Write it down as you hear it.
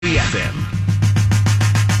FM.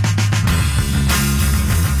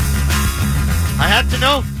 I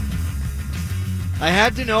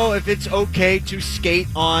had to know if it's okay to skate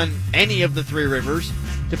on any of the three rivers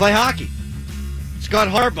to play hockey. Scott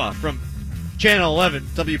Harbaugh from Channel 11,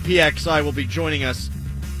 WPXI, will be joining us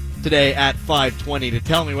today at 5:20 to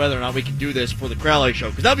tell me whether or not we can do this for the Crowley Show,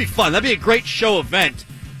 because that'd be fun. That'd be a great show event.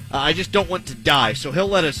 I just don't want to die, so he'll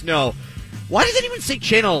let us know. Why does anyone say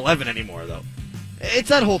Channel 11 anymore, though? It's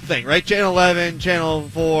that whole thing, right? Channel 11, Channel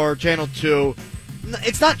 4, Channel 2.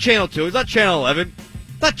 It's not Channel 2. It's not Channel 11.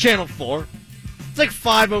 It's not Channel 4. It's like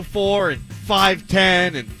 504 and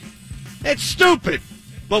 510, and it's stupid.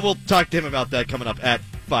 But we'll talk to him about that coming up at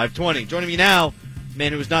 5:20. Joining me now, a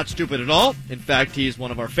man who is not stupid at all. In fact, he is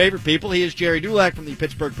one of our favorite people. He is Jerry Dulac from the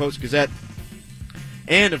Pittsburgh Post-Gazette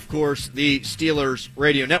and, of course, the Steelers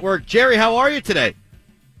Radio Network. Jerry, how are you today?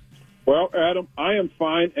 Well, Adam, I am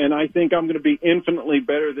fine, and I think I'm going to be infinitely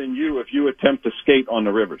better than you if you attempt to skate on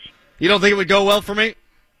the rivers. You don't think it would go well for me?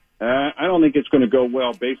 I don't think it's going to go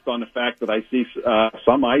well based on the fact that I see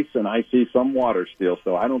some ice and I see some water still,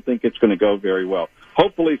 so I don't think it's going to go very well.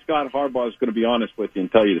 Hopefully Scott Harbaugh is going to be honest with you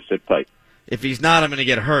and tell you to sit tight. If he's not, I'm going to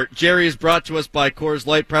get hurt. Jerry is brought to us by Coors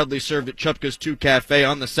Light, proudly served at Chupka's 2 Cafe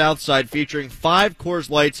on the South Side, featuring 5 Coors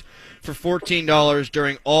Lights for $14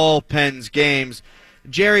 during all Pens games.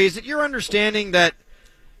 Jerry, is it your understanding that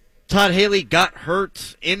Todd Haley got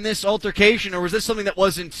hurt in this altercation, or was this something that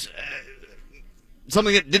wasn't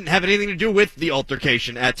something that didn't have anything to do with the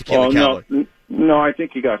altercation at Tequila Cowboy? No, I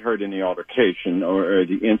think he got hurt in the altercation or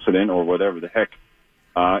the incident or whatever the heck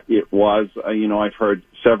it was. I've heard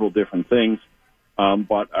several different things,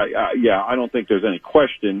 but I don't think there's any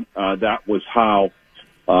question that was how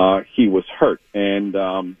he was hurt. And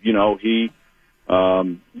he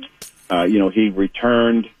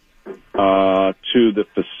returned to the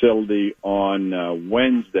facility on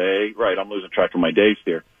Wednesday. Right, I'm losing track of my days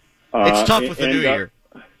here. It's tough with the new year.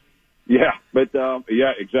 Yeah, but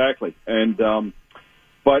exactly. And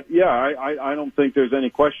I don't think there's any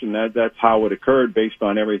question that that's how it occurred based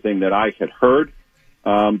on everything that I had heard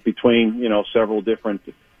between several different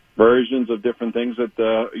versions of different things that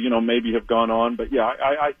maybe have gone on. But yeah,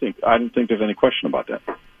 I don't think there's any question about that.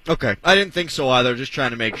 Okay, I didn't think so either. Just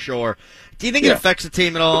trying to make sure. Do you think it affects the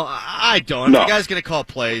team at all? I don't. No. The guy's going to call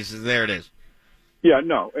plays. There it is. Yeah,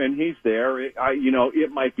 no, and he's there.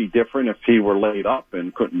 It might be different if he were laid up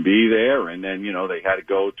and couldn't be there, and then they had to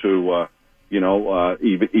go to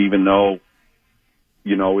even though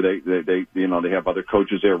they have other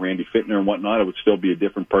coaches there, Randy Fittner and whatnot. It would still be a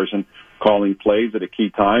different person calling plays at a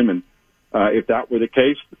key time, and if that were the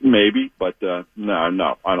case, maybe. But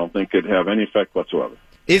no, I don't think it'd have any effect whatsoever.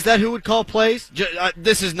 Is that who would call plays?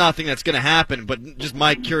 This is nothing that's going to happen, but just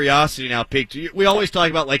my curiosity now piqued. We always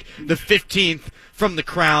talk about, like, the 15th from the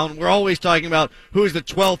crown. We're always talking about who's the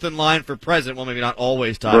 12th in line for president. Well, maybe not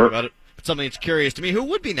always talking about it, but something that's curious to me. Who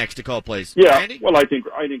would be next to call plays? Yeah, Randy? well, I think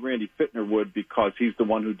Randy Fittner would, because he's the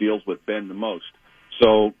one who deals with Ben the most.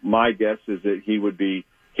 So my guess is that he was the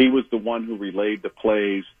one who relayed the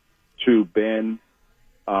plays to Ben.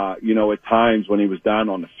 At times when he was down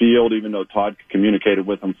on the field, even though Todd communicated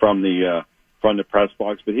with him from the press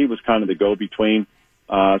box, but he was kind of the go-between.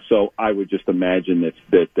 So I would just imagine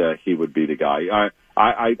that he would be the guy.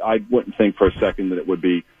 I wouldn't think for a second that it would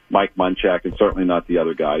be Mike Munchak, and certainly not the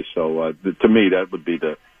other guy. So to me, that would be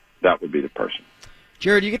the person.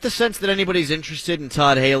 Jared, do you get the sense that anybody's interested in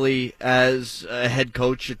Todd Haley as a head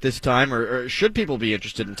coach at this time, or should people be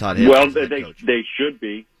interested in Todd Haley? Well, as a head coach? they should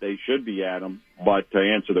be. They should be, Adam. But to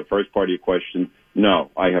answer the first part of your question, no,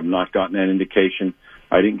 I have not gotten that indication.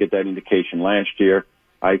 I didn't get that indication last year.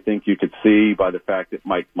 I think you could see by the fact that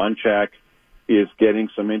Mike Munchak is getting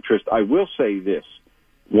some interest. I will say this.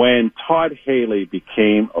 When Todd Haley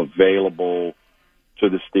became available to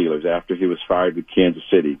the Steelers after he was fired with Kansas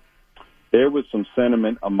City, there was some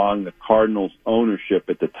sentiment among the Cardinals ownership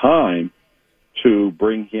at the time to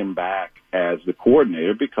bring him back as the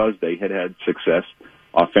coordinator because they had had success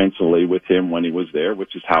offensively with him when he was there,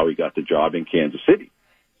 which is how he got the job in Kansas City.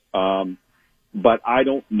 But I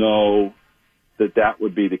don't know that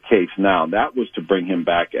would be the case now. That was to bring him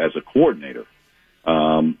back as a coordinator.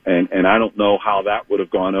 And I don't know how that would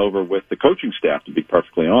have gone over with the coaching staff, to be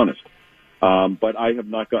perfectly honest. But I have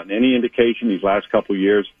not gotten any indication these last couple of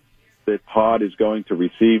years that Todd is going to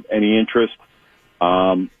receive any interest.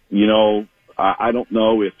 I don't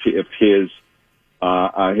know if his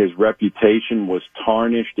reputation was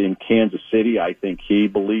tarnished in Kansas City. I think he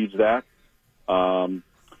believes that.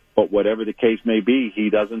 But whatever the case may be, he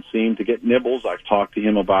doesn't seem to get nibbles. I've talked to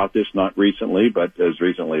him about this, not recently, but as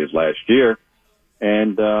recently as last year.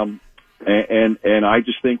 And And I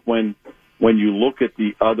just think when you look at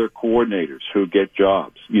the other coordinators who get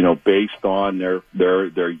jobs, based on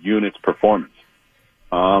their unit's performance,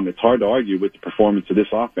 it's hard to argue with the performance of this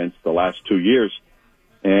offense the last 2 years,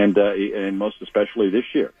 and most especially this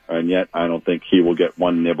year. And yet, I don't think he will get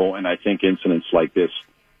one nibble. And I think incidents like this,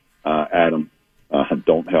 Adam,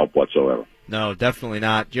 don't help whatsoever. No, definitely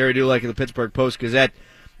not. Jerry Dulac of the Pittsburgh Post-Gazette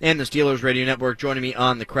and the Steelers Radio Network joining me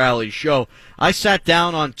on the Crowley Show. I sat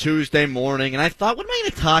down on Tuesday morning, and I thought, what am I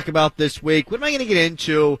going to talk about this week? What am I going to get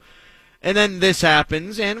into? And then this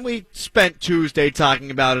happens, and we spent Tuesday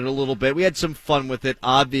talking about it a little bit. We had some fun with it,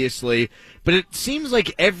 obviously. But it seems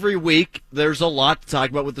like every week there's a lot to talk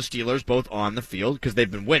about with the Steelers, both on the field, because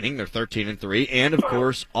they've been winning. They're 13-3, and, of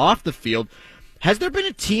course, off the field. Has there been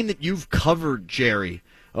a team that you've covered, Jerry,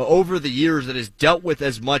 over the years that has dealt with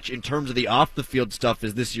as much in terms of the off-the-field stuff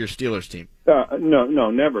as this year's Steelers team?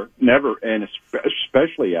 No, never. And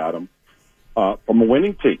especially, Adam, from a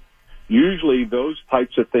winning team. Usually those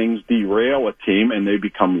types of things derail a team and they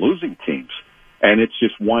become losing teams. And it's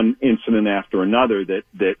just one incident after another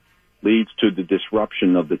that leads to the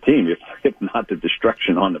disruption of the team, if not the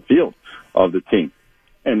destruction on the field of the team.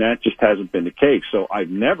 And that just hasn't been the case. So I've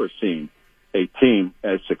never seen a team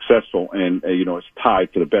as successful and, is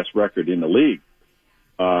tied to the best record in the league,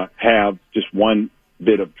 have just one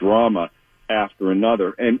bit of drama after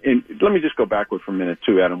another. And let me just go backward for a minute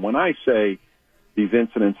too, Adam. When I say these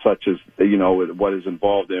incidents such as, what is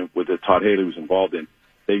involved in, with the Todd Haley was involved in,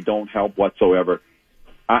 they don't help whatsoever.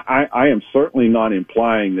 I am certainly not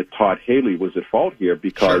implying that Todd Haley was at fault here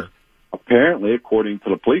because apparently, according to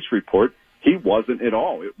the police report, he wasn't at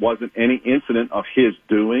all. It wasn't any incident of his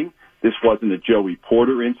doing. This wasn't a Joey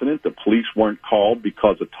Porter incident. The police weren't called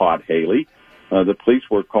because of Todd Haley. The police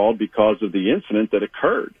were called because of the incident that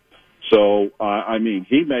occurred. So,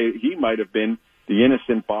 he might have been the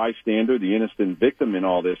innocent bystander, the innocent victim in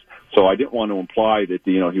all this. So I didn't want to imply that,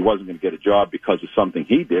 he wasn't going to get a job because of something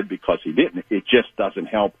he did, because he didn't. It just doesn't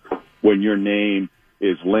help when your name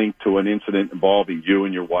is linked to an incident involving you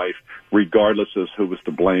and your wife, regardless of who was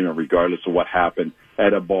to blame and regardless of what happened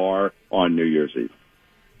at a bar on New Year's Eve.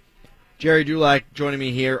 Jerry Dulac joining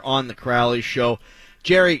me here on the Crowley Show.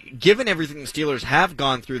 Jerry, given everything the Steelers have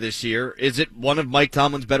gone through this year, is it one of Mike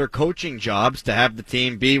Tomlin's better coaching jobs to have the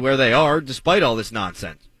team be where they are despite all this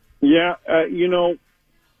nonsense? Yeah,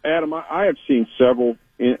 Adam, I have seen several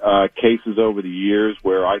cases over the years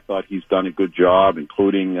where I thought he's done a good job,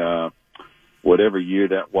 including whatever year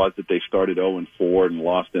that was that they started 0-4 and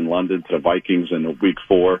lost in London to the Vikings in week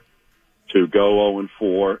 4, to go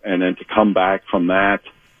 0-4 and then to come back from that.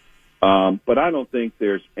 But I don't think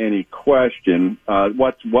there's any question.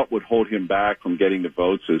 What would hold him back from getting the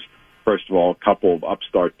votes is, first of all, a couple of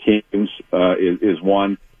upstart teams is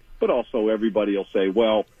one, but also everybody will say,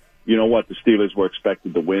 well, you know what, the Steelers were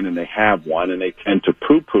expected to win and they have won, and they tend to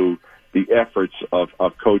poo-poo the efforts of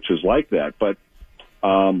coaches like that. But,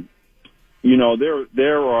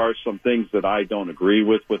 there are some things that I don't agree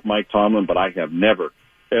with Mike Tomlin, but I have never,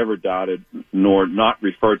 ever doubted nor not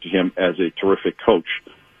referred to him as a terrific coach.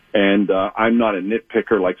 And I'm not a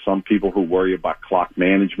nitpicker like some people who worry about clock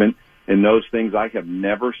management and those things. I have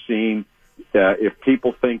never seen, if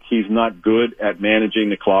people think he's not good at managing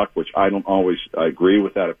the clock, which I don't always agree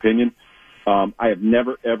with that opinion, I have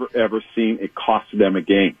never, ever, ever seen it cost them a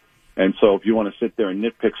game. And so if you want to sit there and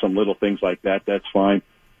nitpick some little things like that, that's fine.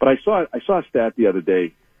 But I saw a stat the other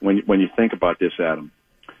day when you think about this, Adam.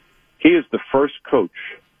 He is the first coach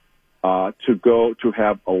to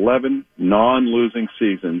have 11 non-losing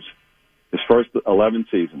seasons, his first 11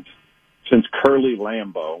 seasons, since Curly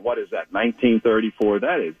Lambeau. What is that, 1934?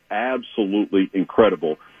 That is absolutely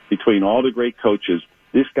incredible. Between all the great coaches,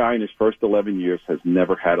 this guy in his first 11 years has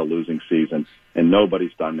never had a losing season, and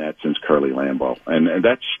nobody's done that since Curly Lambeau. And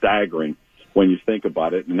that's staggering when you think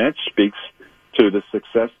about it, and that speaks to the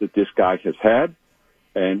success that this guy has had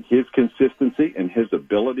and his consistency and his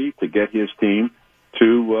ability to get his team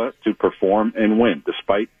to perform and win,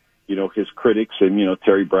 despite, his critics and,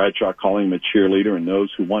 Terry Bradshaw calling him a cheerleader and those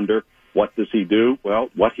who wonder, what does he do? Well,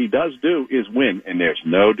 what he does do is win, and there's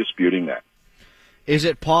no disputing that. Is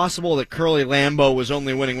it possible that Curly Lambeau was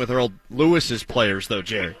only winning with Earl Lewis's players, though,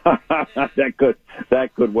 Jerry? That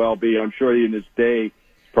could well be. I'm sure in his day,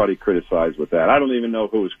 probably criticized with that. I don't even know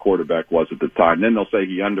who his quarterback was at the time. Then they'll say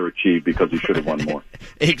he underachieved because he should have won more.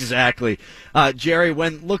 Exactly. Jerry,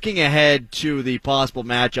 when looking ahead to the possible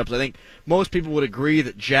matchups, I think most people would agree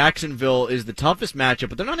that Jacksonville is the toughest matchup,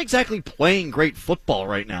 but they're not exactly playing great football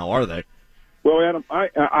right now, are they? Well, Adam,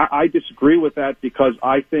 I disagree with that because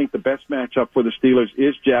I think the best matchup for the Steelers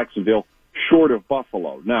is Jacksonville, short of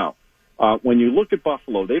Buffalo. Now, When you look at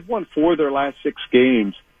Buffalo, they've won 4 of their last 6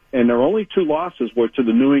 games, and their only 2 losses were to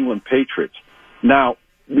the New England Patriots. Now,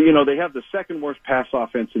 they have the second worst pass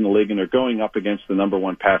offense in the league, and they're going up against the number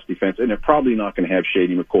 1 pass defense, and they're probably not going to have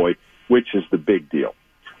Shady McCoy, which is the big deal.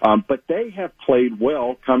 But they have played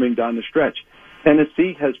well coming down the stretch.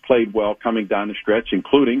 Tennessee has played well coming down the stretch,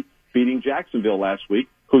 including beating Jacksonville last week,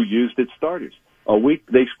 who used its starters.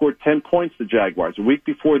 They scored 10 points to Jaguars. A week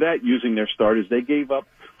before that, using their starters, they gave up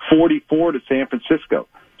 44 to San Francisco.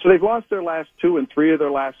 So they've lost their last 2 and 3 of their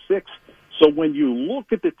last 6. So when you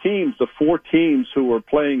look at the teams, the 4 teams who are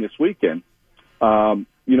playing this weekend, in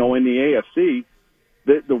the AFC,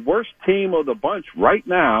 the worst team of the bunch right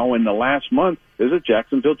now in the last month is the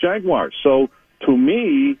Jacksonville Jaguars. So to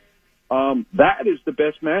me, that is the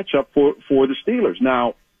best matchup for the Steelers.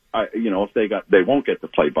 Now, if they won't get to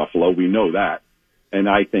play Buffalo, we know that, and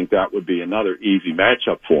I think that would be another easy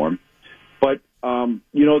matchup for them. But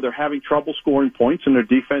they're having trouble scoring points, and their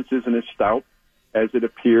defense isn't as stout as it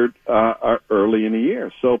appeared early in the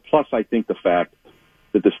year. So, plus, I think the fact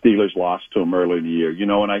that the Steelers lost to them early in the year.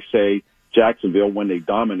 And I say Jacksonville when they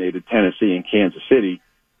dominated Tennessee and Kansas City,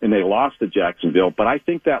 and they lost to Jacksonville. But I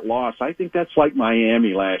think that loss, that's like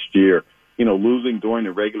Miami last year, losing during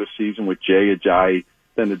the regular season with Jay Ajayi.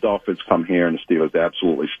 Then the Dolphins come here and the Steelers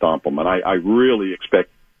absolutely stomp them. And I really expect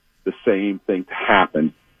the same thing to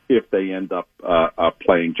happen if they end up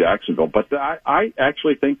playing Jacksonville. But I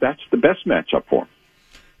actually think that's the best matchup for them.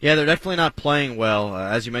 Yeah, they're definitely not playing well.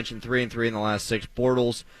 As you mentioned, 3-3 in the last 6.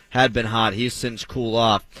 Bortles had been hot. He's since cooled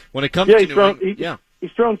off. When it comes to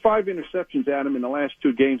he's thrown 5 interceptions at him in the last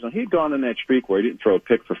 2 games. Now, he'd gone on that streak where he didn't throw a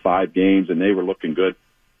pick for 5 games, and they were looking good.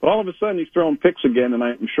 But all of a sudden, he's throwing picks again, and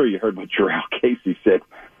I'm sure you heard what Jarrell Casey said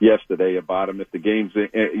yesterday about him. If the game's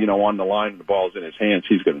on the line and the ball's in his hands,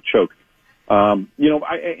 he's going to choke. And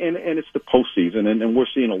it's the postseason, and we're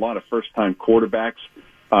seeing a lot of first-time quarterbacks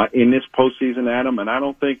in this postseason, Adam. And I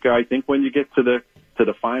think when you get to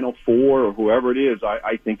the Final Four or whoever it is,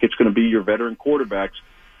 I think it's going to be your veteran quarterbacks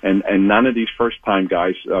and none of these first-time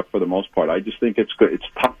guys for the most part. I just think it's good. It's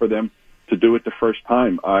tough for them to do it the first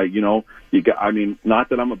time. Not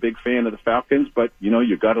that I'm a big fan of the Falcons, but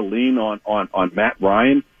you got to lean on Matt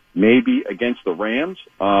Ryan, maybe against the Rams.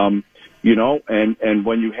 And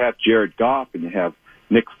when you have Jared Goff and you have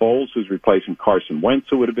Nick Foles, who's replacing Carson Wentz,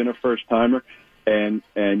 who would have been a first timer, and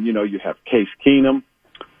you have Case Keenum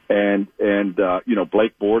and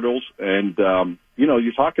Blake Bortles, and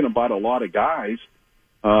you're talking about a lot of guys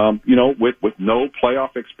with no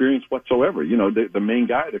playoff experience whatsoever. The main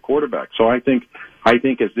guy, the quarterback. So I think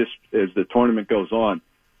as the tournament goes on,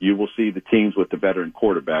 you will see the teams with the veteran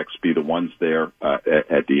quarterbacks be the ones there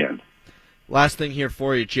at the end. Last thing here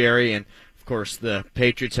for you, Jerry, and of course the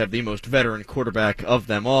Patriots have the most veteran quarterback of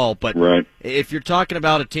them all. But right. If you're talking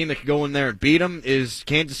about a team that could go in there and beat them, is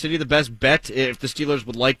Kansas City the best bet if the Steelers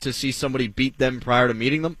would like to see somebody beat them prior to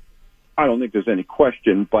meeting them? I don't think there's any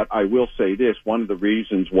question, but I will say this. One of the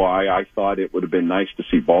reasons why I thought it would have been nice to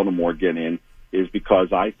see Baltimore get in is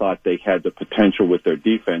because I thought they had the potential with their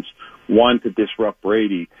defense, one, to disrupt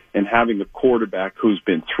Brady, and having a quarterback who's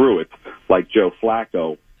been through it, like Joe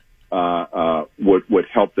Flacco, would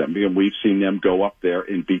help them. Because we've seen them go up there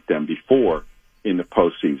and beat them before in the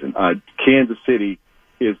postseason. Kansas City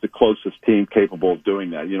is the closest team capable of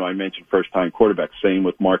doing that. I mentioned first-time quarterback. Same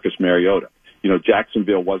with Marcus Mariota.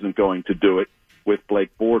 Jacksonville wasn't going to do it with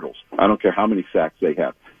Blake Bortles. I don't care how many sacks they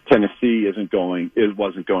have. Tennessee wasn't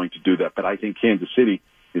going to do that. But I think Kansas City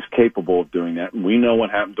is capable of doing that. And we know what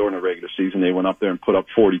happened during the regular season. They went up there and put up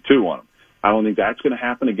 42 on them. I don't think that's going to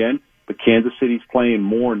happen again. But Kansas City's playing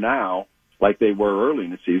more now like they were early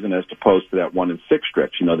in the season as opposed to that 1-6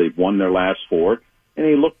 stretch. They've won their last 4, and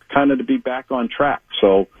they look kind of to be back on track.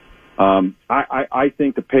 So I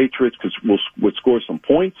think the Patriots would score some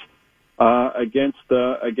points against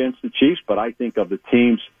the Chiefs, but I think of the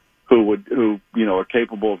teams who are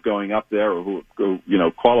capable of going up there or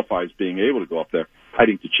who qualify as being able to go up there, I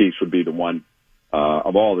think the Chiefs would be the one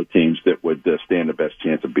of all the teams that would stand the best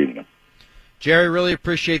chance of beating them. Jerry, really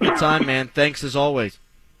appreciate the time, man. Thanks as always.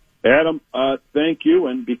 Adam, thank you,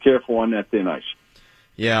 and be careful on that thin ice.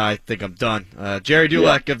 Yeah, I think I'm done. Jerry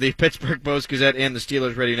Dulac of the Pittsburgh Post-Gazette and the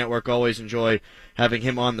Steelers Radio Network. Always enjoy having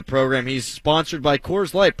him on the program. He's sponsored by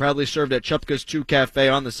Coors Light, proudly served at Chupka's 2 Cafe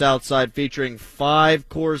on the South Side, featuring 5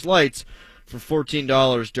 Coors Lights for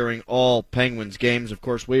 $14 during all Penguins games. Of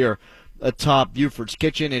course, we are atop Buford's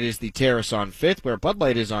Kitchen. It is the Terrace on 5th, where Bud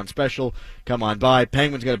Light is on special. Come on by.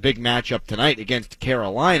 Penguins got a big matchup tonight against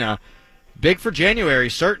Carolina. Big for January,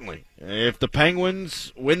 certainly. If the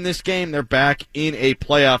Penguins win this game, they're back in a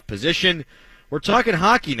playoff position. We're talking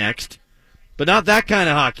hockey next, but not that kind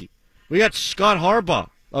of hockey. We got Scott Harbaugh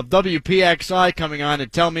of WPXI coming on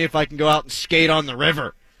and tell me if I can go out and skate on the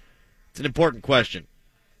river. It's an important question,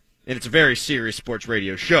 and it's a very serious sports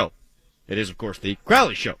radio show. It is, of course, the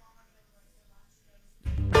Crowley Show.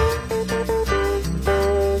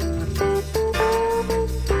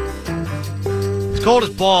 It's cold as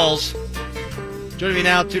balls. Joining me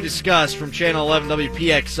now to discuss from Channel 11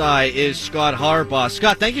 WPXI is Scott Harbaugh.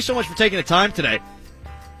 Scott, thank you so much for taking the time today.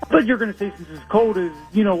 I thought you were going to say, since it's cold,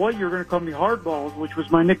 you know what, you're going to call me Hardballs, which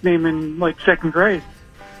was my nickname in, second grade.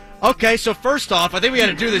 Okay, so first off, I think we got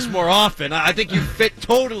to do this more often. I think you fit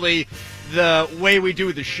totally the way we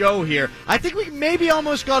do the show here. I think we maybe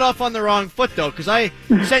almost got off on the wrong foot, though, because I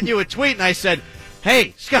sent you a tweet and I said,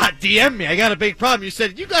 hey, Scott, DM me. I got a big problem. You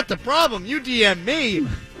said, you got the problem. You DM me.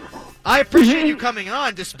 I appreciate you coming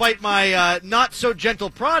on, despite my not-so-gentle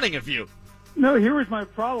prodding of you. No, here was my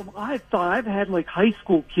problem. I thought I've had, high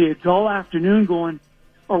school kids all afternoon going,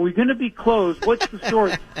 are we going to be closed? What's the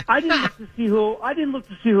story? I didn't look to see who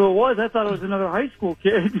it was. I thought it was another high school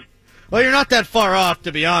kid. Well, you're not that far off,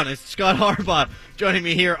 to be honest. Scott Harbaugh joining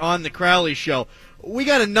me here on the Crowley Show. We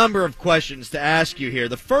got a number of questions to ask you here.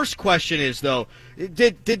 The first question is, though,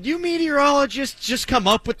 did you meteorologists just come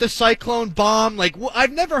up with the cyclone bomb?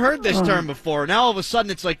 I've never heard this term before. Now all of a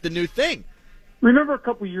sudden it's like the new thing. Remember a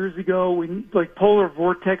couple years ago when polar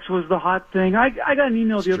vortex was the hot thing? I got an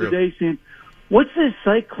email the other day saying, what's this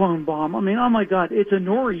cyclone bomb? I mean, oh my God, it's a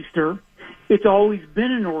nor'easter. It's always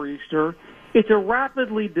been a nor'easter. It's a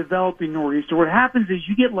rapidly developing nor'easter. What happens is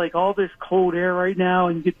you get all this cold air right now,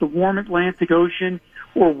 and you get the warm Atlantic Ocean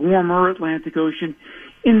or warmer Atlantic Ocean,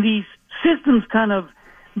 and these systems kind of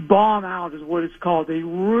bomb out is what it's called. They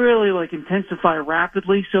really intensify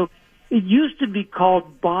rapidly. So it used to be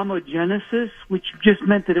called bombogenesis, which just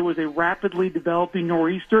meant that it was a rapidly developing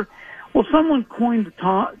nor'easter. Well, someone coined the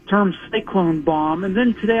term cyclone bomb, and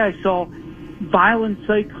then today I saw violent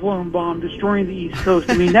cyclone bomb destroying the East Coast.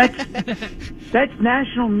 I mean, that's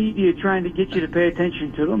national media trying to get you to pay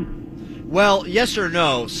attention to them. Well, yes or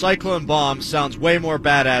no, cyclone bomb sounds way more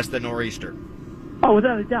badass than nor'easter. Oh,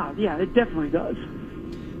 without a doubt. Yeah, it definitely does.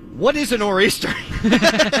 What is a nor'easter?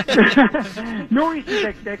 Nor'easter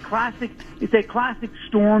is that classic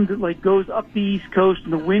storm that goes up the East Coast,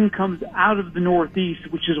 and the wind comes out of the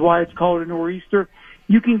Northeast, which is why it's called a nor'easter.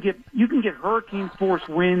 You can get hurricane force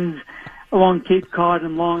winds along Cape Cod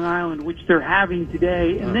and Long Island, which they're having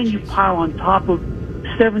today, and then you pile on top of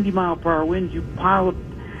 70-mile-per-hour winds, you pile up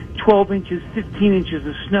 12 inches, 15 inches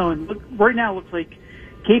of snow. And right now it looks like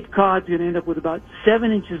Cape Cod's going to end up with about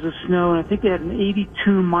 7 inches of snow, and I think they had an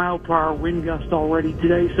 82-mile-per-hour wind gust already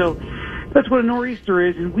today. So that's what a nor'easter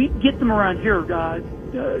is, and we get them around here.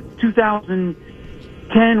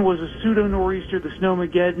 2010 was a pseudo-nor'easter, the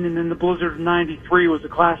Snowmageddon, and then the blizzard of 93 was a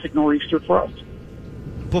classic nor'easter for us.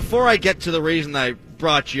 Before I get to the reason I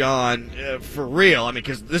brought you on, for real, I mean,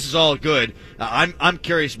 because this is all good, I'm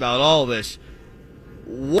curious about all this.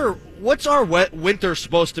 What's our winter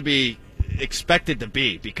supposed to be expected to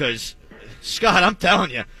be? Because, Scott, I'm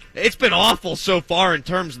telling you, it's been awful so far in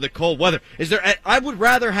terms of the cold weather. I would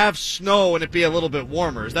rather have snow and it be a little bit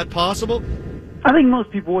warmer. Is that possible? I think most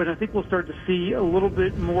people would. I think we'll start to see a little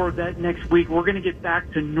bit more of that next week. We're going to get back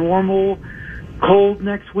to normal cold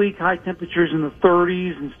next week, high temperatures in the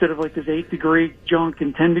 30s instead of this 8-degree junk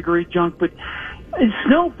and 10-degree junk. But in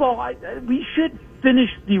snowfall, we should finish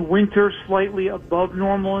the winter slightly above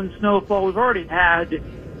normal in snowfall. We've already had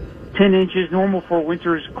 10 inches. Normal for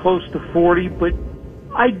winter is close to 40. But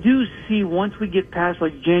I do see once we get past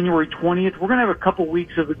January 20th, we're going to have a couple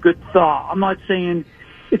weeks of a good thaw. I'm not saying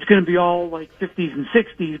it's going to be all 50s and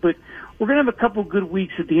 60s, but we're going to have a couple good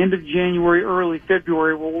weeks at the end of January, early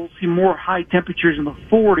February, where we'll see more high temperatures in the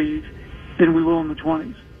 40s than we will in the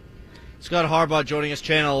 20s. Scott Harbaugh joining us,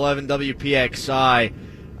 Channel 11 WPXI.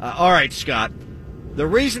 All right, Scott, the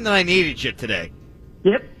reason that I needed you today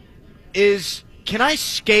is, can I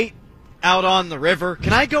skate out on the river?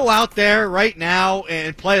 Can I go out there right now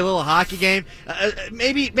and play a little hockey game?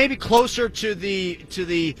 Maybe closer to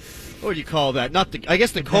the what do you call that? I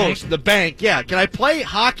guess the coast, the bank. Yeah. Can I play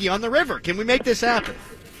hockey on the river? Can we make this happen?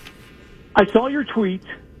 I saw your tweet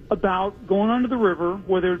about going onto the river,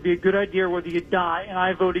 whether it would be a good idea or whether you'd die, and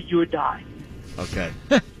I voted you would die. Okay.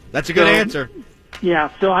 That's a good answer. Yeah.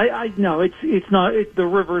 So I no, it's not. The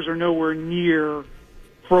rivers are nowhere near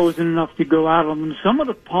frozen enough to go out on them. Some of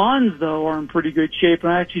the ponds, though, are in pretty good shape,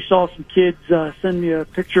 and I actually saw some kids send me a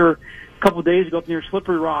picture a couple of days ago up near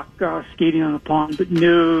Slippery Rock skating on a pond. But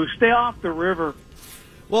no, stay off the river.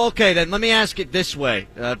 Well, okay, then let me ask it this way,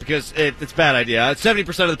 because it's a bad idea.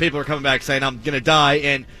 70% of the people are coming back saying, I'm going to die,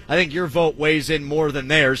 and I think your vote weighs in more than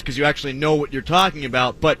theirs because you actually know what you're talking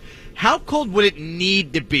about. But how cold would it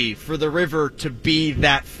need to be for the river to be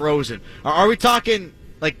that frozen? Are we talking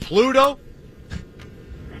like Pluto?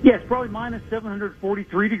 Yes, probably minus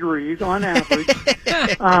 743 degrees on average.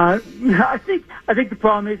 I think the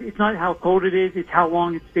problem is it's not how cold it is, it's how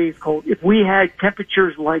long it stays cold. If we had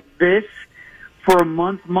temperatures like this for a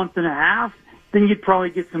month and a half, then you'd probably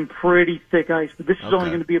get some pretty thick ice. But this is only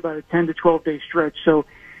going to be about a 10 to 12 day stretch. So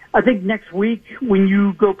I think next week, when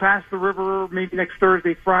you go past the river, maybe next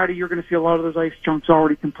Thursday, Friday, you're going to see a lot of those ice chunks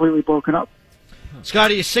already completely broken up.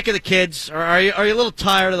 Scott, are you sick of the kids? Or are you a little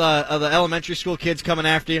tired of the elementary school kids coming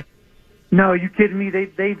after you? No, you kidding me?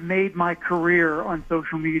 They've made my career on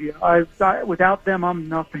social media. Without them, I'm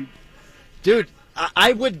nothing. Dude,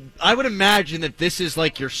 I would imagine that this is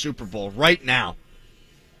like your Super Bowl right now.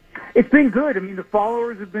 It's been good. I mean, the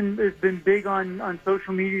followers have been big on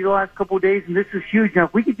social media the last couple of days, and this is huge. Now,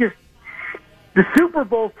 if we could the Super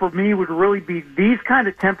Bowl for me would really be these kind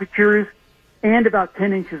of temperatures and about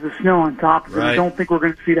 10 inches of snow on top of it. Right. I don't think we're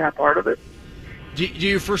going to see that part of it. Do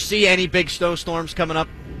you foresee any big snowstorms coming up?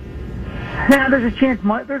 Yeah, there's a chance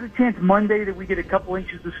Monday that we get a couple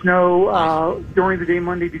inches of snow during the day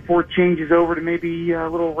Monday before it changes over to maybe a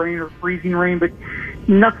little rain or freezing rain, but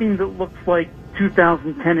nothing that looks like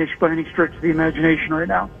 2010-ish by any stretch of the imagination right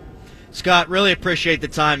now. Scott, really appreciate the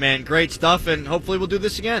time, man. Great stuff, and hopefully we'll do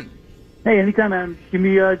this again. Hey, anytime, man. Give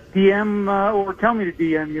me a DM or tell me to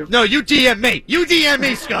DM you. No, you DM me. You DM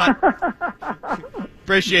me, Scott.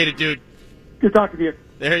 Appreciate it, dude. Good talking to you.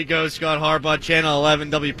 There he goes, Scott Harbaugh, Channel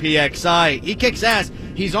 11 WPXI. He kicks ass.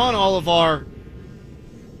 He's on all of our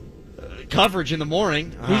coverage in the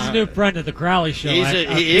morning. He's a new friend of the Crowley Show. He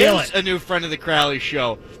is a new friend of the Crowley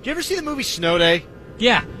Show. Did you ever see the movie Snow Day?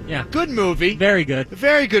 Yeah. Good movie. Very good.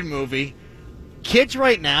 Very good movie. Kids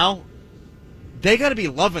right now, they got to be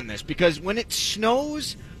loving this because when it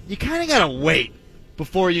snows, you kind of got to wait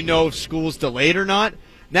before you know if school's delayed or not.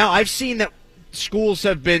 Now, I've seen that schools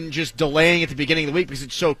have been just delaying at the beginning of the week because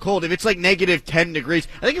it's so cold. If it's like negative 10 degrees,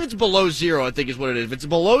 I think if it's below zero, I think is what it is. If it's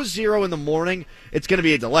below zero in the morning, it's going to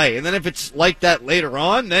be a delay. And then if it's like that later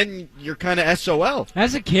on, then you're kind of SOL.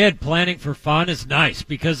 As a kid, planning for fun is nice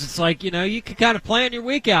because it's like, you can kind of plan your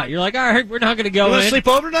week out. You're like, all right, we're not going to go You want in. to sleep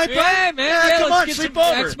over tonight, bud? Yeah, man. Yeah, come let's on, get sleep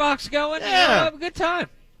some over. Xbox going. Yeah. Have a good time.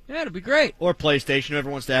 Yeah, it'll be great. Or PlayStation, whoever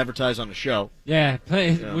wants to advertise on the show. Yeah,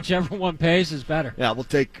 whichever one pays is better. Yeah, we'll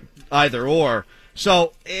take either or.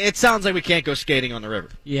 So it sounds like we can't go skating on the river.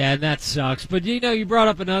 Yeah, and that sucks. But, you brought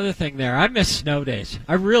up another thing there. I miss snow days.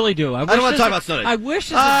 I really do. I don't want to talk about snow days. I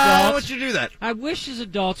wish as I adults... don't want you to do that. I wish as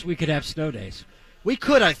adults we could have snow days. We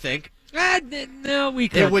could, I think. No, we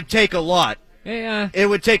could. It would take a lot. Yeah. It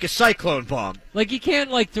would take a cyclone bomb. Like, you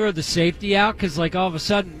can't, throw the safety out because, all of a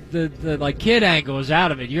sudden, the kid angle is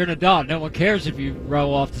out of it. You're an adult. No one cares if you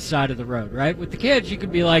row off the side of the road, right? With the kids, you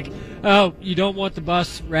could be like, oh, you don't want the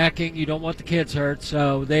bus wrecking. You don't want the kids hurt,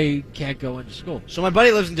 so they can't go into school. So my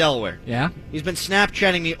buddy lives in Delaware. Yeah? He's been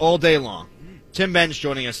Snapchatting me all day long. Tim Ben's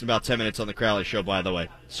joining us in about 10 minutes on the Crowley Show, by the way.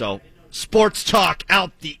 So, sports talk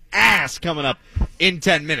out the ass coming up in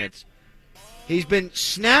 10 minutes. He's been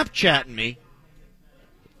Snapchatting me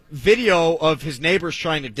video of his neighbors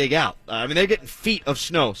trying to dig out. They're getting feet of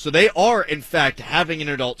snow. So they are, in fact, having an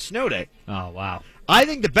adult snow day. Oh, wow. I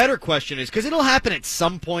think the better question is, because it'll happen at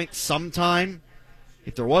some point, sometime,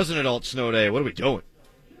 if there was an adult snow day, what are we doing?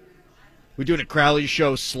 We doing a Crowley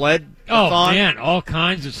Show sled? Man, all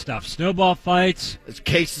kinds of stuff. Snowball fights. There's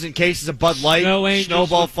cases and cases of Bud Light. Snow angels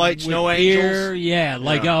snowball fights, snow beer.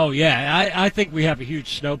 angels. Yeah, I think we have a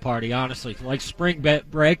huge snow party, honestly. Like spring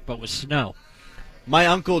break, but with snow. My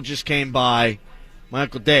uncle just came by. My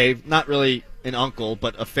Uncle Dave, not really an uncle,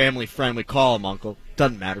 but a family friend. We call him Uncle.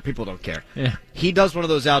 Doesn't matter. People don't care. Yeah. He does one of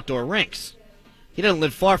those outdoor rinks. He doesn't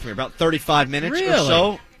live far from here, about 35 minutes or Really?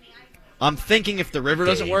 so. I'm thinking if the river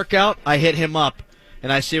doesn't work out, I hit him up,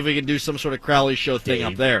 and I see if we can do some sort of Crowley Show thing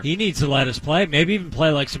up there. He needs to let us play. Maybe even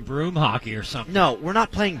play like some broom hockey or something. No, we're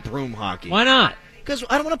not playing broom hockey. Why not? Because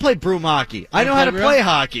I don't want to play broom hockey. I know how to play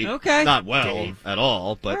hockey. Okay. Not well Dave. at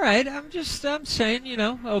all, but... All right, I'm saying,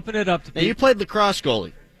 open it up to Now, people. you played lacrosse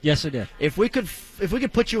goalie. Yes, I did. If we could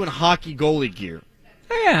put you in hockey goalie gear.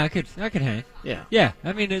 Oh, yeah, I could hang. Yeah. Yeah,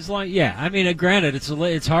 granted,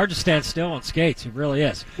 it's hard to stand still on skates. It really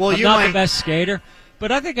is. Well, I'm not the best skater,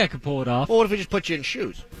 but I think I could pull it off. Well, what if we just put you in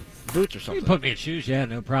shoes? Boots or You something? can put me in shoes, yeah,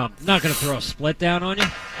 no problem. I'm not going to throw a split down on you,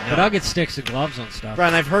 but I'll get sticks and gloves on stuff.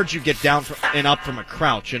 Brian, I've heard you get down and up from a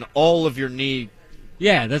crouch, and all of your knee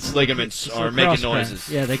that's ligaments it's are a making cross crack. noises.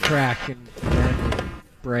 Yeah, they crack. And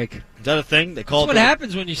break. Is that a thing? They call That's it what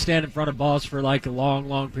happens when you stand in front of balls for like a long,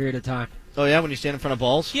 long period of time. Oh, yeah, when you stand in front of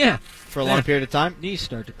balls? Yeah. For a long period of time? Knees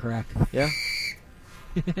start to crack. Yeah.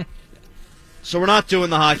 So we're not doing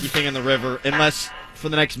the hockey thing in the river unless for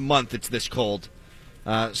the next month it's this cold.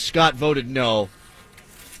 Scott voted no.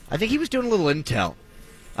 I think he was doing a little intel.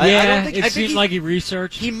 It seemed like he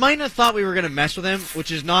researched. He might have thought we were going to mess with him,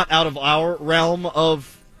 which is not out of our realm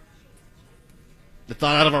of... It's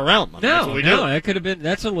not out of our realm. That's what we do. That could have been...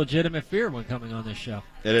 That's a legitimate fear when coming on this show.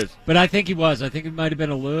 It is. But I think he was. I think he might have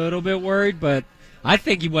been a little bit worried, but I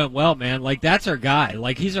think he went well, man. Like, that's our guy.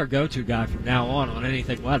 Like, he's our go-to guy from now on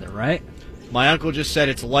anything weather, right? My uncle just said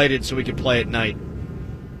it's lighted so we can play at night.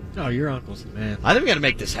 Oh, your uncle's the man. I think we got to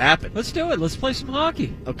make this happen. Let's do it. Let's play some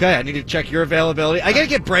hockey. Okay, I need to check your availability. I got to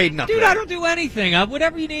get Braden up Dude, there. I don't do anything.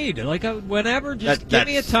 Whatever you need. Like, whenever, just give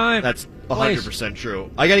me a time. That's 100%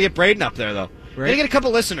 true. I got to get Braden up there, though. Got to get a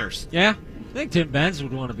couple listeners. Yeah. I think Tim Benz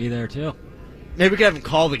would want to be there, too. Maybe we could have him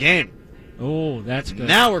call the game. Oh, that's good.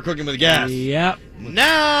 Now we're cooking with gas. Yep.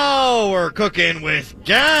 Now we're cooking with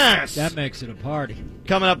gas. That makes it a party.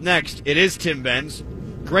 Coming up next, it is Tim Benz.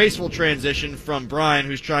 Graceful transition from Brian,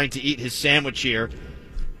 who's trying to eat his sandwich here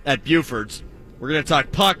at Buford's. We're going to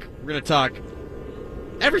talk puck. We're going to talk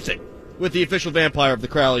everything with the official vampire of the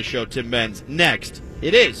Crowley Show, Tim Benz. Next,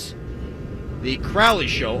 it is the Crowley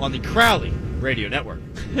Show on the Crowley Radio Network.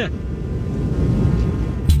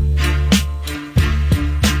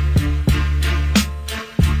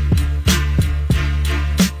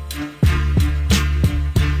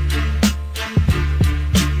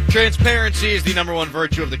 Transparency is the number one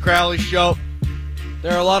virtue of the Crowley Show.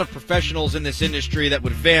 There are a lot of professionals in this industry that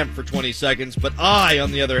would vamp for 20 seconds, but I,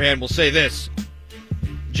 on the other hand, will say this.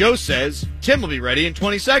 Joe says Tim will be ready in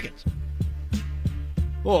 20 seconds.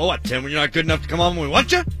 Well, what, Tim, when you're not good enough to come on when we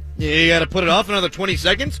want you? You got to put it off another 20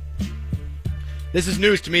 seconds? This is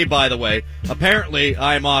news to me, by the way. Apparently,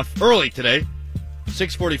 I'm off early today.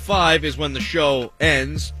 6:45 is when the show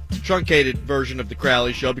ends. It's a truncated version of the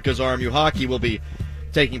Crowley Show because RMU hockey will be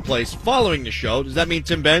taking place following the show. Does that mean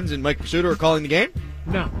Tim Benz and Mike Pursuta are calling the game?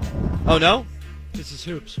 No. Oh, no? This is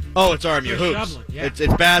hoops. Oh, it's RMU Chris hoops. Shovlin, yeah.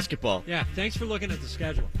 It's basketball. Yeah, thanks for looking at the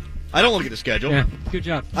schedule. I don't look at the schedule. Yeah, good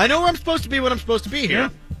job. I know where I'm supposed to be when I'm supposed to be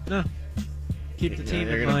here. Yeah. No. Keep the team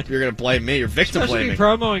in mind. You're going to blame me. You're victim blaming.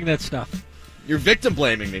 Promoting that stuff. You're victim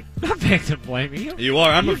blaming me. Not victim blaming you. You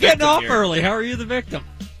are. I'm a victim. You're getting off here. early. How are you the victim?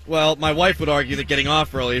 Well, my wife would argue that getting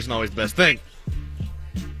off early isn't always the best thing.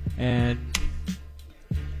 And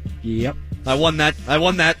yep. I won that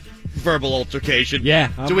verbal altercation. Yeah.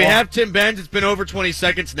 Do we have Tim Benz? It's been over 20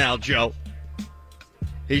 seconds now, Joe.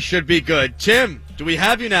 He should be good. Tim, do we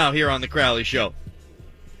have you now here on the Crowley Show?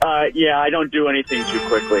 Yeah, I don't do anything too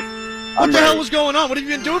quickly. What the hell was going on? What have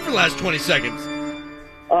you been doing for the last 20 seconds?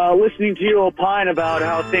 Listening to you opine about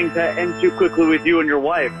how things end too quickly with you and your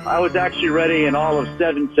wife. I was actually ready in all of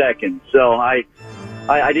 7 seconds, so I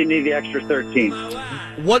didn't need the extra 13.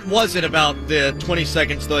 What was it about the 20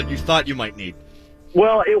 seconds that you thought you might need?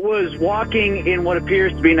 Well, it was walking in what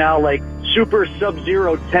appears to be now like super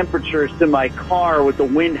sub-zero temperatures to my car with the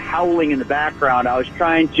wind howling in the background. I was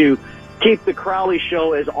trying to keep the Crowley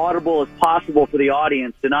Show as audible as possible for the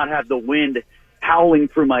audience to not have the wind howling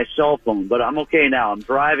through my cell phone. But I'm okay now. I'm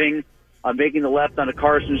driving. I'm making the left onto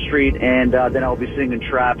Carson Street, and then I'll be sitting in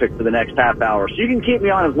traffic for the next half hour. So you can keep me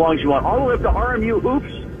on as long as you want. All the way up to RMU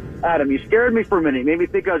hoops. Adam, you scared me for a minute. You made me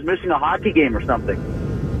think I was missing a hockey game or something.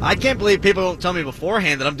 I can't believe people don't tell me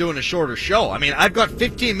beforehand that I'm doing a shorter show. I mean, I've got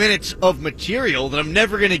 15 minutes of material that I'm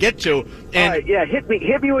never going to get to. And yeah, hit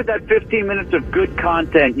me with that 15 minutes of good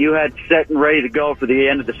content you had set and ready to go for the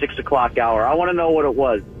end of the 6 o'clock hour. I want to know what it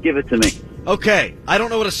was. Give it to me. Okay, I don't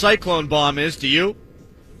know what a cyclone bomb is. Do you?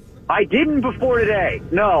 I didn't before today.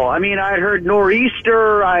 No, I mean, I had heard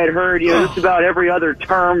nor'easter. I had heard, just about every other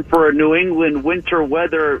term for a New England winter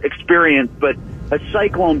weather experience, but a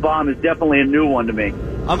cyclone bomb is definitely a new one to me.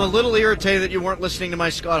 I'm a little irritated that you weren't listening to my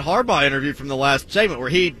Scott Harbaugh interview from the last segment where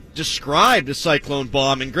he described a cyclone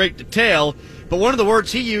bomb in great detail, but one of the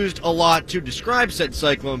words he used a lot to describe said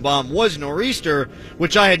cyclone bomb was nor'easter,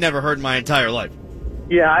 which I had never heard in my entire life.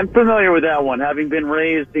 Yeah, I'm familiar with that one. Having been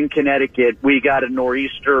raised in Connecticut, we got a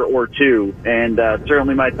nor'easter or two, and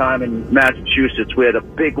certainly my time in Massachusetts, we had a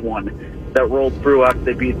big one that rolled through after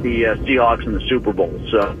they beat the Seahawks in the Super Bowl.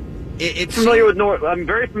 So I'm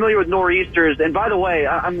very familiar with nor'easters. And by the way,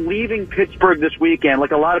 I'm leaving Pittsburgh this weekend.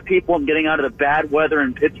 Like a lot of people, I'm getting out of the bad weather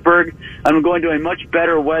in Pittsburgh. I'm going to a much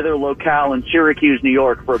better weather locale in Syracuse, New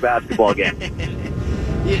York for a basketball game.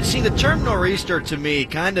 You see, the term nor'easter to me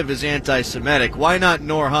kind of is anti-Semitic. Why not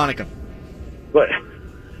Nor Hanukkah? But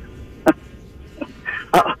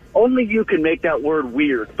only you can make that word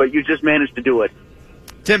weird, but you just managed to do it.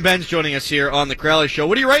 Tim Benz joining us here on the Crowley Show.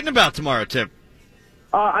 What are you writing about tomorrow, Tim?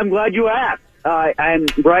 I'm glad you asked. I'm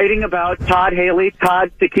writing about Todd Haley,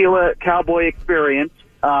 Todd's Tequila Cowboy Experience.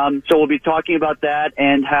 So we'll be talking about that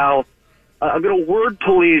and how I'm going to word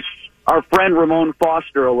police our friend Ramon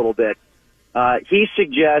Foster a little bit. He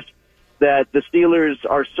suggests that the Steelers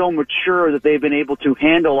are so mature that they've been able to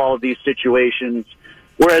handle all of these situations,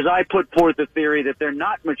 whereas I put forth the theory that they're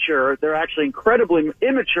not mature. They're actually incredibly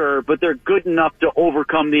immature, but they're good enough to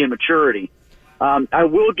overcome the immaturity. I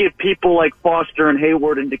will give people like Foster and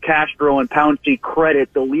Hayward and DeCastro and Pouncey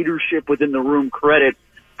credit, the leadership within the room credit,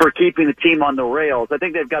 for keeping the team on the rails. I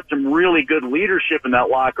think they've got some really good leadership in that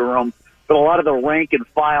locker room, but a lot of the rank and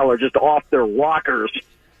file are just off their rockers.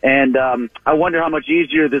 And I wonder how much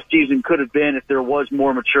easier this season could have been if there was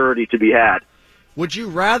more maturity to be had. Would you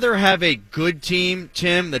rather have a good team,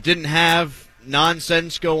 Tim, that didn't have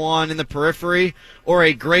nonsense go on in the periphery, or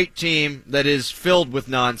a great team that is filled with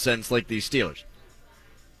nonsense like these Steelers?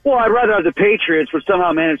 Well, I'd rather have the Patriots, which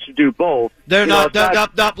somehow managed to do both. They're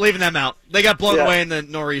not leaving them out. They got blown away in the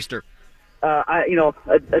nor'easter.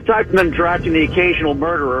 Aside from them drafting the occasional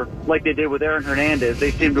murderer, like they did with Aaron Hernandez, they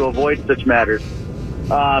seem to avoid such matters.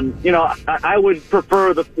 I would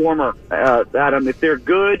prefer the former, Adam. If they're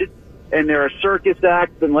good and they're a circus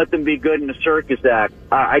act, then let them be good in a circus act.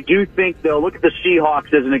 I do think, though, look at the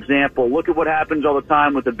Seahawks as an example. Look at what happens all the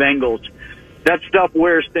time with the Bengals. That stuff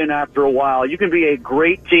wears thin after a while. You can be a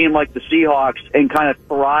great team like the Seahawks and kind of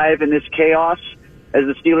thrive in this chaos, as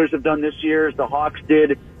the Steelers have done this year, as the Hawks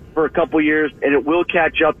did for a couple years, and it will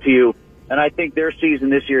catch up to you. And I think their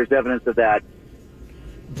season this year is evidence of that.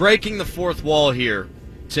 Breaking the fourth wall here,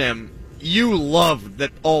 Tim, you love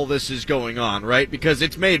that all this is going on, right? Because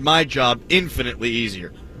it's made my job infinitely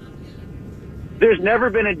easier. There's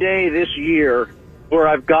never been a day this year where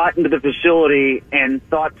I've gotten to the facility and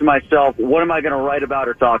thought to myself, what am I going to write about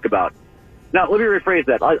or talk about? Now, let me rephrase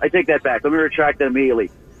that. I take that back. Let me retract that immediately.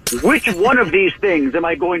 Which one of these things am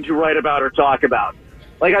I going to write about or talk about?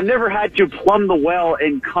 Like, I've never had to plumb the well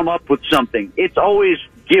and come up with something. It's always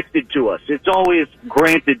gifted to us. It's always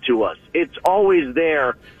granted to us. It's always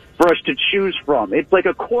there for us to choose from. It's like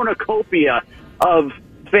a cornucopia of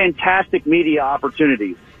fantastic media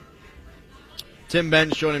opportunities. Tim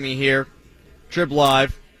Benz joining me here. Trib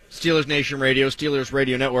Live, Steelers Nation Radio, Steelers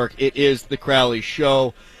Radio Network. It is the Crowley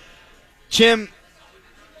Show. Tim,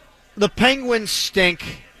 the Penguins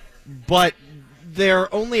stink, but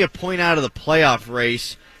they're only a point out of the playoff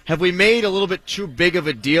race. Have we made a little bit too big of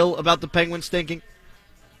a deal about the Penguins stinking?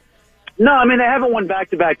 No, I mean, they haven't won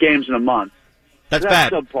back-to-back games in a month. That's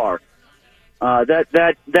bad. Subpar.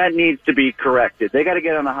 That needs to be corrected. They got to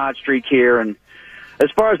get on a hot streak here, and as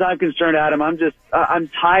far as I'm concerned, Adam, I'm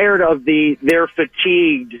tired of they're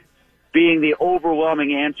fatigued being the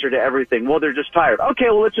overwhelming answer to everything. Well, they're just tired. Okay,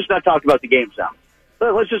 well, let's just not talk about the games now.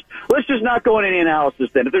 Let's just not go into any analysis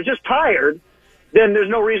then. If they're just tired, then there's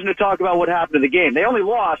no reason to talk about what happened in the game. They only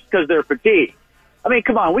lost because they're fatigued. I mean,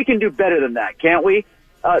 come on, we can do better than that, can't we?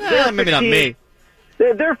 Maybe not me.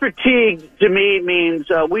 Their fatigue, to me, means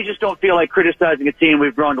we just don't feel like criticizing a team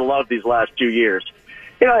we've grown to love these last 2 years.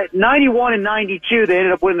 You know, 91 and 92, they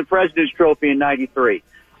ended up winning the President's Trophy in 93.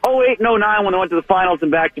 08 and 09, when they went to the finals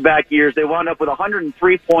in back-to-back years, they wound up with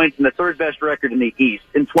 103 points and the third-best record in the East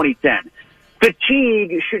in 2010.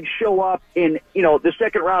 Fatigue should show up in, the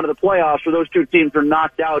second round of the playoffs where those two teams are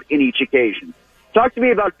knocked out in each occasion. Talk to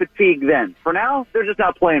me about fatigue then. For now, they're just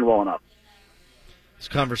not playing well enough. This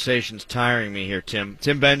conversation's tiring me here, Tim.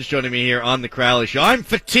 Tim Benz joining me here on the Crowley Show. I'm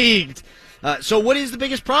fatigued. So what is the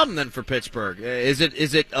biggest problem then for Pittsburgh? Is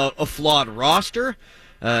it a flawed roster?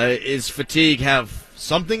 Is fatigue have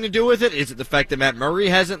something to do with it? Is it the fact that Matt Murray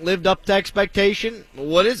hasn't lived up to expectation?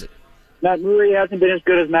 What is it? Matt Murray hasn't been as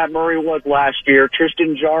good as Matt Murray was last year.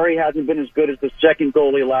 Tristan Jarry hasn't been as good as the second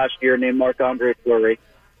goalie last year named Marc-Andre Fleury.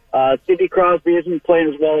 Sidney Crosby isn't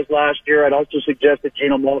playing as well as last year. I'd also suggest that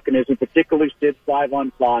Geno Malkin isn't particularly stiff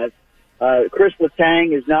 5-on-5. Chris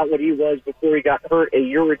Letang is not what he was before he got hurt a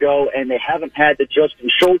year ago, and they haven't had the Justin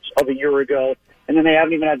Schultz of a year ago, and then they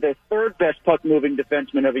haven't even had their third-best puck-moving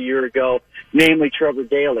defenseman of a year ago, namely Trevor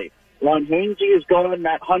Daley. Ron Hainsey is gone.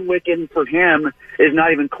 Matt Hunwick, for him, is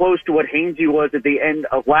not even close to what Hainsey was at the end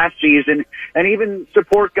of last season. And even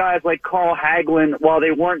support guys like Carl Hagelin, while they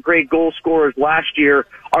weren't great goal scorers last year,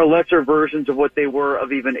 are lesser versions of what they were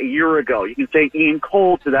of even a year ago. You can say Ian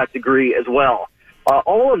Cole to that degree as well.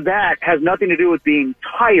 All of that has nothing to do with being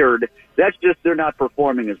tired. That's just they're not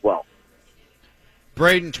performing as well.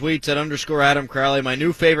 Braden tweets at _Adam Crowley. My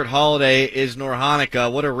new favorite holiday is Nor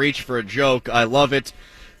Hanukkah. What a reach for a joke. I love it.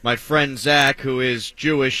 My friend Zach, who is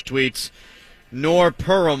Jewish, tweets, Nor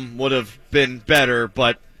Purim would have been better,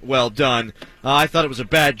 but well done. I thought it was a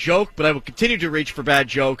bad joke, but I will continue to reach for bad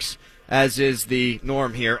jokes, as is the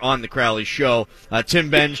norm here on the Crowley Show. Tim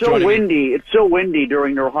Benz joining me. It's so windy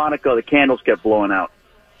during Ner Hanukkah, the candles kept blowing out.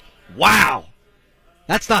 Wow.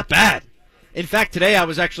 That's not bad. In fact, today I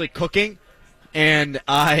was actually cooking, and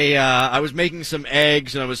I was making some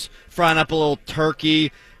eggs, and I was frying up a little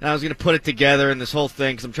turkey, and I was going to put it together and this whole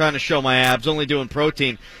thing because I'm trying to show my abs, only doing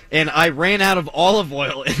protein. And I ran out of olive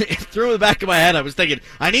oil. And through the back of my head, I was thinking,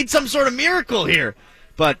 I need some sort of miracle here.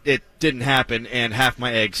 But it didn't happen, and half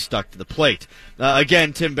my eggs stuck to the plate.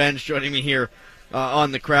 Again, Tim Benz joining me here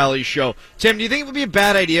on the Crowley Show. Tim, do you think it would be a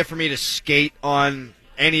bad idea for me to skate on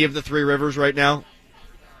any of the three rivers right now?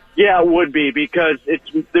 Yeah, it would be, because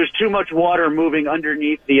there's too much water moving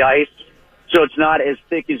underneath the ice, so it's not as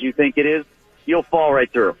thick as you think it is. You'll fall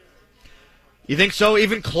right through. You think so,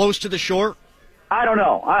 even close to the shore? I don't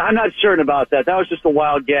know. I'm not certain about that. That was just a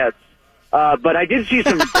wild guess. But I did see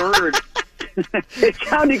some birds. It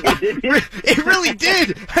sounded good, didn't it? It really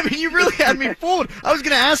did. I mean, you really had me fooled. I was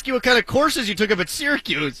going to ask you what kind of courses you took up at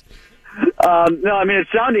Syracuse. No, I mean, it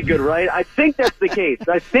sounded good, right? I think that's the case.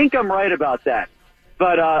 I think I'm right about that.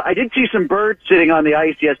 But I did see some birds sitting on the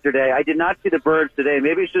ice yesterday. I did not see the birds today.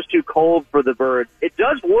 Maybe it's just too cold for the birds. It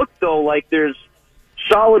does look, though, like there's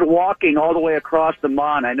solid walking all the way across the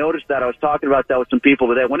Mon. I noticed that. I was talking about that with some people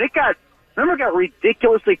today. When it got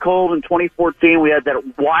ridiculously cold in 2014, we had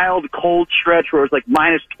that wild cold stretch where it was like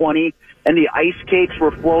minus 20, and the ice cakes were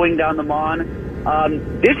flowing down the Mon.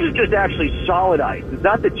 This is just actually solid ice. It's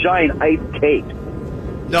not the giant ice cake.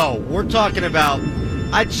 No, we're talking about,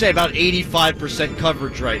 I'd say about 85%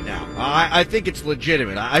 coverage right now. I think it's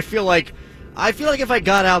legitimate. I feel like if I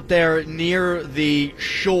got out there near the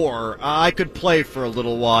shore, I could play for a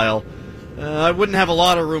little while. I wouldn't have a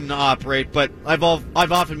lot of room to operate, but I've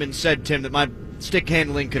often been said, Tim, that my stick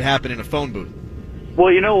handling could happen in a phone booth.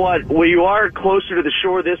 Well, you know what? Well, you are closer to the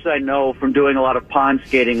shore. This I know from doing a lot of pond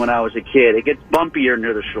skating when I was a kid. It gets bumpier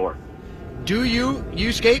near the shore. Do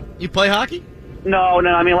you skate? You play hockey? No.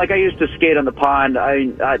 I mean, like I used to skate on the pond.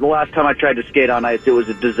 The last time I tried to skate on ice, it was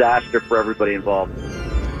a disaster for everybody involved.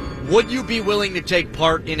 Would you be willing to take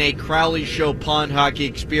part in a Crowley Show pond hockey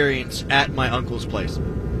experience at my uncle's place?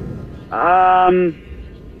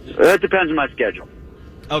 That depends on my schedule.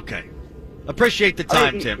 Okay. Appreciate the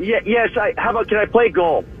time, Tim. Yes. How about, can I play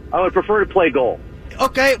goal? I would prefer to play goal.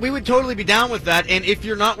 Okay, we would totally be down with that. And if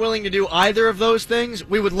you're not willing to do either of those things,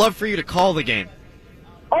 we would love for you to call the game.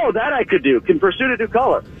 Oh, that I could do. Can Pursuta do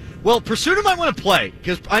color? Well, Pursuta might want to play,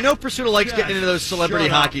 because I know Pursuta likes getting into those celebrity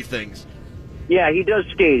hockey things. Yeah, he does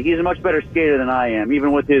skate. He's a much better skater than I am,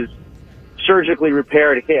 even with his surgically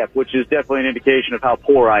repaired hip, which is definitely an indication of how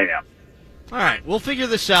poor I am. All right, we'll figure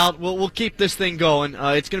this out. We'll keep this thing going.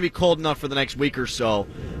 It's going to be cold enough for the next week or so.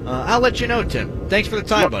 I'll let you know, Tim. Thanks for the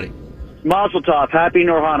time, buddy. Mazel tov. Happy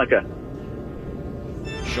Ner Hanukkah.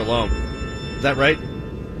 Shalom. Is that right?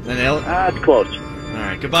 Did I nail it? That's close. All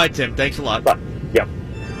right, goodbye, Tim. Thanks a lot. Bye. Yep.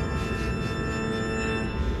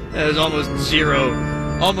 There's almost zero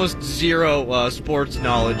sports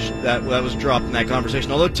knowledge that was dropped in that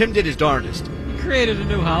conversation, although Tim did his darndest. He created a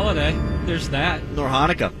new holiday. There's that. Ner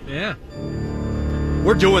Hanukkah. Yeah.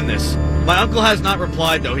 We're doing this. My uncle has not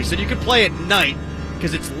replied, though. He said you can play at night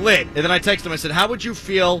because it's lit. And then I texted him. I said, how would you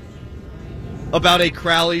feel about a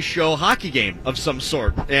Crowley Show hockey game of some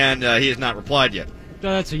sort? And he has not replied yet.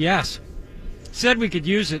 No, that's a yes. Said we could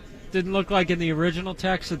use it. Didn't look like in the original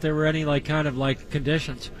text that there were any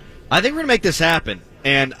conditions. I think we're going to make this happen.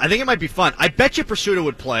 And I think it might be fun. I bet you Pursuta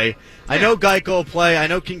would play. I know Geico will play. I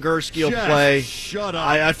know Kingursky will play. Shut up.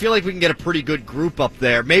 I feel like we can get a pretty good group up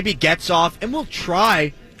there. Maybe Getzoff, and we'll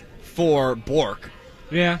try for Bork.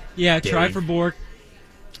 Yeah, try for Bork.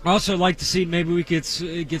 Also, like to see maybe we could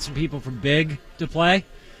get some people from Big to play.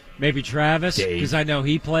 Maybe Travis, because I know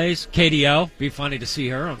he plays. KDO, be funny to see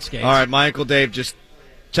her on skates. All right, my Uncle Dave just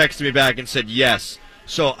texted me back and said yes.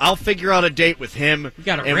 So I'll figure out a date with him, and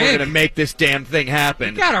we're going to make this damn thing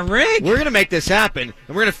happen. You got a rig. We're going to make this happen,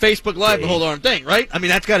 and we're going to Facebook Live the whole darn thing, right? I mean,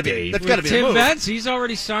 that's got to be the move. Tim Benz, he's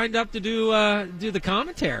already signed up to do the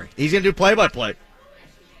commentary. He's going to do play-by-play.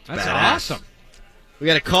 That's badass. awesome. We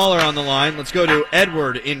got a caller on the line. Let's go to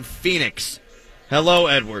Edward in Phoenix. Hello,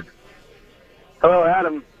 Edward. Hello,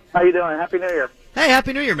 Adam. How you doing? Happy New Year. Hey,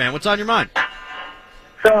 Happy New Year, man. What's on your mind?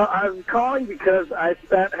 So I'm calling because I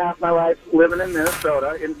spent half my life living in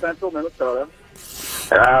Minnesota, in central Minnesota,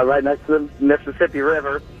 right next to the Mississippi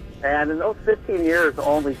River. And in those 15 years,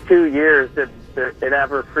 only 2 years did it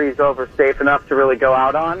ever freeze over safe enough to really go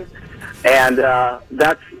out on. And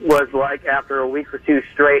that was like after a week or two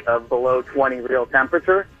straight of below 20 real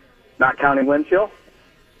temperature, not counting wind chill.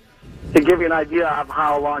 To give you an idea of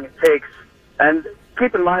how long it takes, and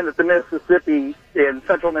keep in mind that the Mississippi in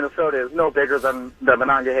central Minnesota is no bigger than the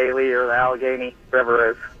Monongahela or the Allegheny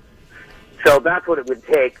River is. So that's what it would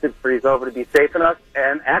take to freeze over to be safe enough.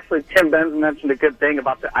 And actually, Tim Benz mentioned a good thing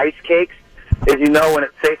about the ice cakes, is you know when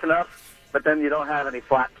it's safe enough, but then you don't have any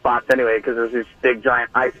flat spots anyway because there's these big giant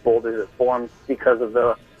ice boulders that form because of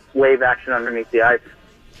the wave action underneath the ice.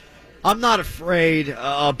 I'm not afraid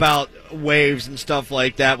about waves and stuff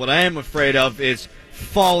like that. What I am afraid of is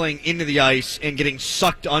falling into the ice and getting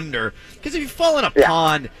sucked under. Because if you fall in a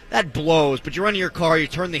pond, that blows. But you run to your car, you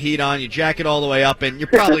turn the heat on, you jack it all the way up, and you're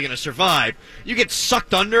probably going to survive. You get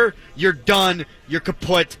sucked under, you're done, you're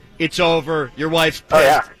kaput, it's over, your wife's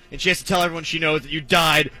pissed. And she has to tell everyone she knows that you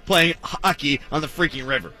died playing hockey on the freaking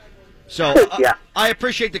river. So I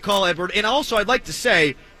appreciate the call, Edward. And also, I'd like to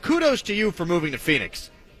say, kudos to you for moving to Phoenix.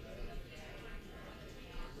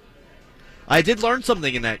 I did learn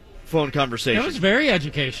something in that phone conversation. It was very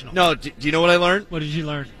educational. No, do you know what I learned? What did you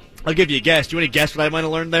learn? I'll give you a guess. Do you want to guess what I might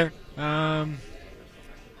have learned there?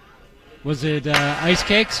 Was it ice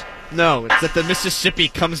cakes? No, it's that the Mississippi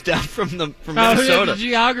comes down from Minnesota. Yeah, the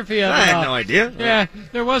geography of it. I had no idea. Yeah,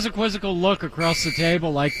 there was a quizzical look across the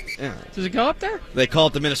table like, does it go up there? They call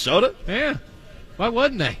it the Minnesota? Yeah. Why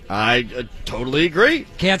wouldn't they? I totally agree.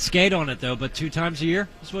 Can't skate on it, though, but 2 times a year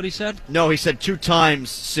is what he said? No, he said 2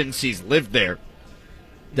 times since he's lived there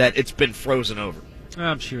that it's been frozen over.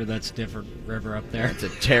 I'm sure that's a different river up there. That's a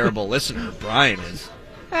terrible listener, Brian is.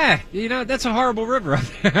 You know, that's a horrible river up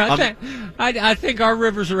there. I think our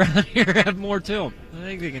rivers around here have more to them. I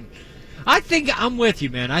think they can. I think I'm with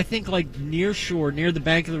you, man. I think, like, near shore, near the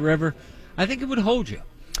bank of the river, I think it would hold you.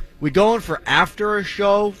 We going for after a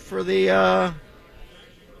show for the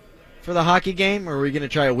hockey game, or are we going to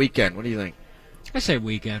try a weekend? What do you think? I say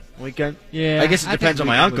weekend. Weekend? Yeah. I guess it depends on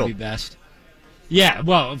my uncle. Would be best. Yeah,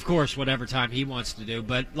 well, of course, whatever time he wants to do.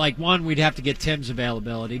 But, like, we'd have to get Tim's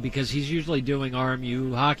availability because he's usually doing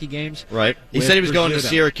RMU hockey games. Right. He said he was going to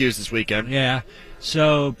Syracuse this weekend. Yeah.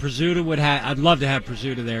 So, Prizzuta would have – I'd love to have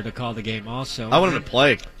Prizzuta there to call the game also. I want him to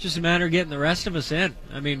play. It's just a matter of getting the rest of us in.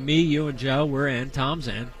 I mean, me, you, and Joe, we're in. Tom's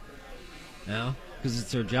in. No, because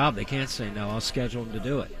it's their job. They can't say no. I'll schedule them to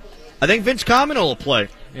do it. I think Vince Common will play.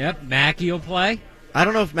 Yep. Mackey will play. I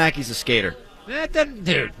don't know if Mackey's a skater. That doesn't,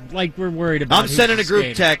 dude, like we're worried about. I'm sending a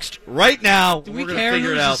group text right now. Do we We're care figure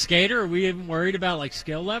who's it out. a skater? Are we even worried about like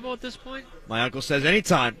skill level at this point? My uncle says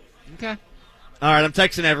anytime. Okay. All right, I'm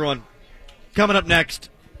texting everyone. Coming up next,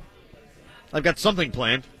 I've got something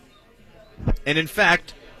planned. And in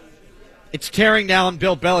fact, it's tearing down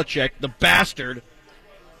Bill Belichick, the bastard,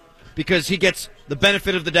 because he gets the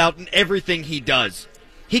benefit of the doubt in everything he does.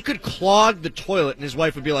 He could clog the toilet and his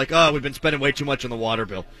wife would be like, oh, we've been spending way too much on the water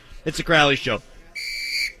bill. It's the Crowley Show.